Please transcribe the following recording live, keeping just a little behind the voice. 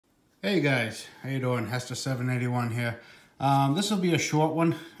Hey guys, how you doing? Hester781 here. This will be a short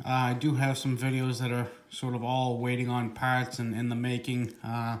one. I do have some videos that are sort of all waiting on parts and in the making.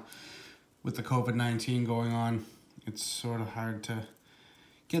 With the COVID-19 going on, it's sort of hard to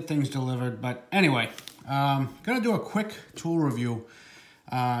get things delivered. But anyway, gonna do a quick tool review.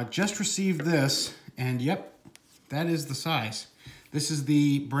 Just received this, and yep, that is the size. This is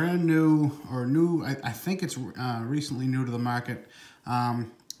the brand new, or new, I think it's recently new to the market,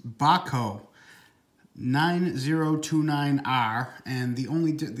 Bahco 9029R, and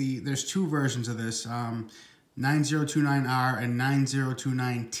there's two versions of this, 9029R and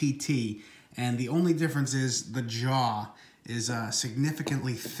 9029TT, and the only difference is the jaw is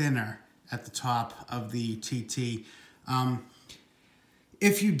significantly thinner at the top of the TT.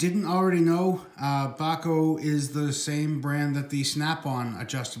 If you didn't already know, Bahco is the same brand that the snap-on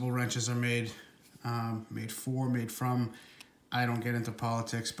adjustable wrenches are made from. I don't get into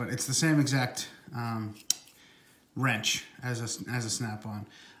politics, but it's the same exact wrench as a snap-on.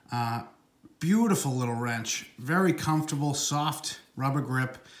 Beautiful little wrench, very comfortable, soft rubber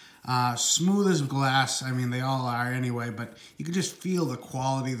grip, smooth as glass. I mean, they all are anyway, but you can just feel the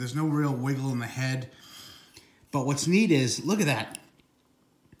quality. There's no real wiggle in the head. But what's neat is, look at that.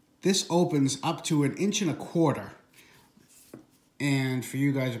 This opens up to 1.25 inches. And for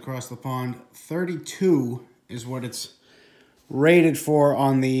you guys across the pond, 32 is what it's rated for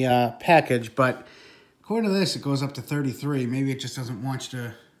on the package, but according to this, it goes up to 33. Maybe it just doesn't want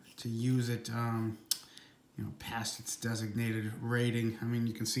you to use it, past its designated rating. I mean,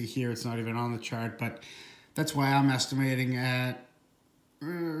 you can see here it's not even on the chart, but that's why I'm estimating at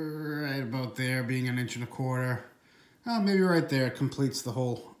right about there, being 1.25 inches. Maybe right there it completes the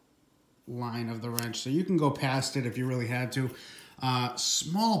whole line of the wrench. So you can go past it if you really had to.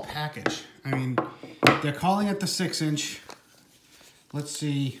 Small package. I mean, they're calling it the 6-inch. Let's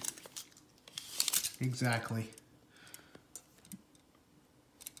see exactly.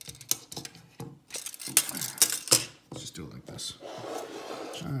 Let's just do it like this.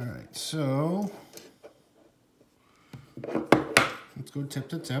 All right, so let's go tip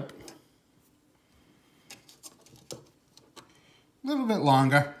to tip. A little bit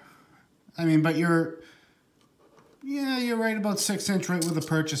longer. I mean, but you're right about 6-inch, right where the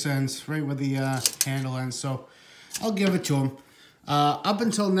purchase ends, right where the handle ends. So I'll give it to them. Up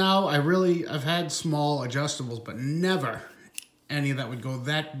until now, I've had small adjustables, but never any that would go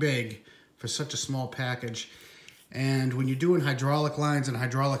that big for such a small package. And when you're doing hydraulic lines and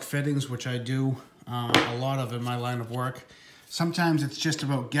hydraulic fittings, which I do a lot of in my line of work, sometimes it's just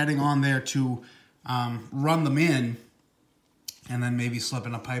about getting on there to run them in and then maybe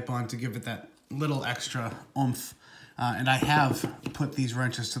slipping a pipe on to give it that little extra oomph. And I have put these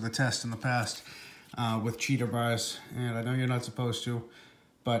wrenches to the test in the past. With cheater bars, and I know you're not supposed to,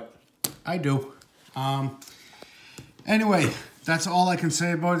 but I do. Anyway, that's all I can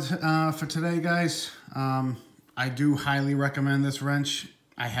say about it for today, guys. I do highly recommend this wrench.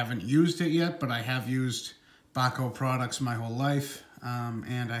 I haven't used it yet, but I have used Bahco products my whole life,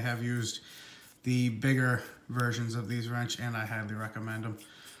 and I have used the bigger versions of these wrenches, and I highly recommend them.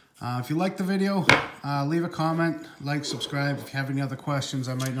 If you like the video, leave a comment, like, subscribe. If you have any other questions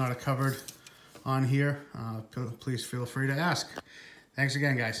I might not have covered on here, please feel free to ask. Thanks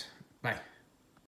again, guys. Bye.